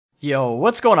Yo,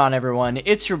 what's going on everyone?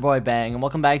 It's your boy Bang and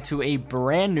welcome back to a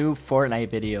brand new Fortnite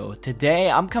video. Today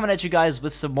I'm coming at you guys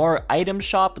with some more item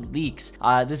shop leaks.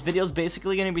 This video is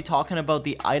basically going to be talking about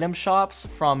the item shops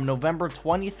from November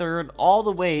 23rd all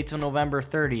the way to November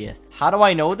 30th. How do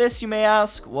I know this, you may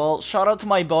ask? Well, shout out to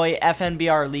my boy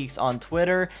FNBR Leaks on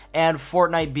Twitter and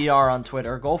Fortnite BR on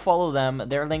Twitter. Go follow them,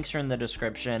 their links are in the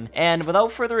description. And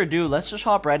without further ado, let's just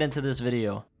hop right into this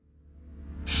video.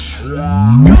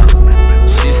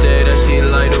 She said that she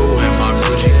like the way my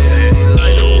Gucci fit.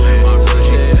 Like the way my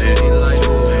Gucci fit. Like the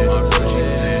way my Gucci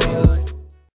fit.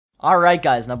 Alright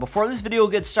guys, now before this video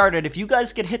gets started, if you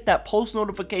guys could hit that post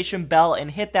notification bell and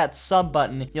hit that sub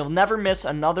button, you'll never miss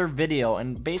another video.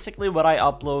 And basically what I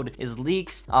upload is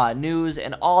leaks, news,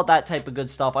 and all that type of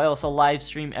good stuff. I also live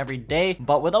stream every day,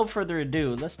 but without further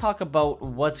ado, let's talk about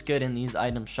what's good in these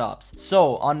item shops.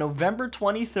 So on November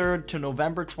 23rd to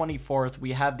November 24th,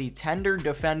 we have the Tender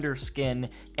Defender skin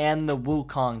and the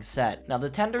Wukong set. Now the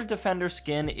Tender Defender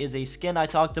skin is a skin I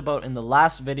talked about in the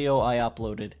last video I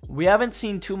uploaded. We haven't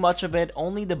seen too much of it,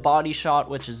 only the body shot,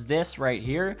 which is this right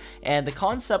here, and the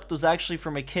concept was actually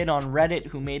from a kid on Reddit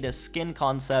who made a skin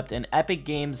concept, and Epic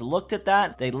Games looked at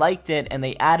that, they liked it, and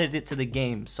they added it to the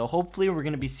game. So hopefully we're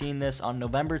going to be seeing this on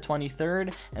November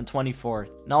 23rd and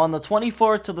 24th. Now on the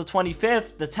 24th to the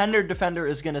 25th, the Tender Defender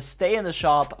is going to stay in the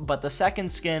shop, but the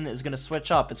second skin is going to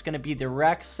switch up. It's going to be the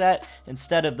Rex set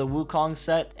instead of the Wukong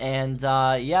set, and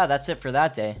yeah, that's it for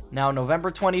that day. Now November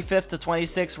 25th to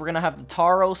 26th, we're going to have the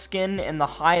Taro skin and the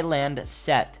Highland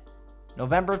set.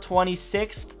 November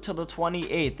 26th to the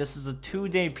 28th, this is a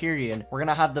 2-day period. We're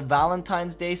gonna have the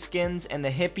Valentine's Day skins and the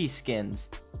hippie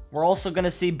skins. We're also gonna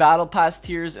see battle pass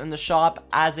tiers in the shop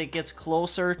as it gets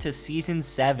closer to season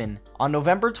 7. On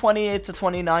November 28th to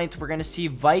 29th, we're gonna see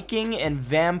Viking and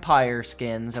vampire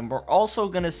skins, and we're also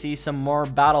gonna see some more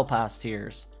battle pass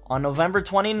tiers. On November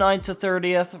 29th to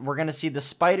 30th, we're gonna see the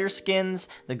spider skins,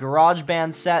 the garage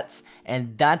band sets,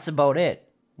 and that's about it.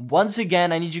 Once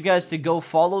again, I need you guys to go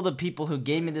follow the people who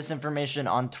gave me this information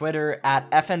on Twitter at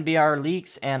FNBR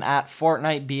Leaks and at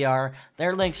Fortnite BR.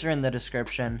 Their links are in the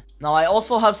description. Now, I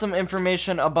also have some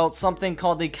information about something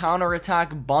called the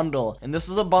Counterattack Bundle, and this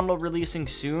is a bundle releasing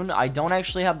soon. I don't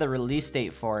actually have the release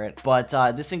date for it, but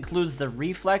this includes the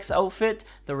Reflex outfit,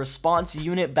 the Response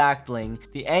Unit backbling,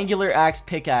 the Angular Axe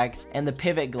pickaxe, and the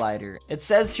Pivot glider. It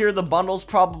says here the bundle's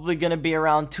probably going to be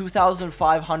around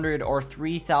 2,500 or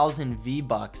 3,000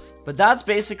 V-Bucks. But that's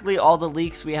basically all the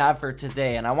leaks we have for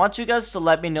today, and I want you guys to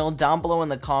let me know down below in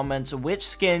the comments which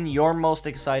skin you're most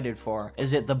excited for.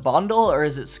 Is it the bundle or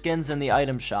is it skins in the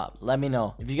item shop? Let me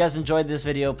know. If you guys enjoyed this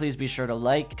video, please be sure to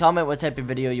like, comment what type of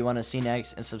video you want to see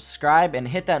next, and subscribe and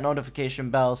hit that notification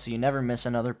bell so you never miss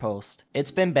another post.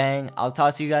 It's been Bang, I'll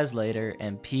talk to you guys later,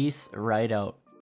 and peace right out.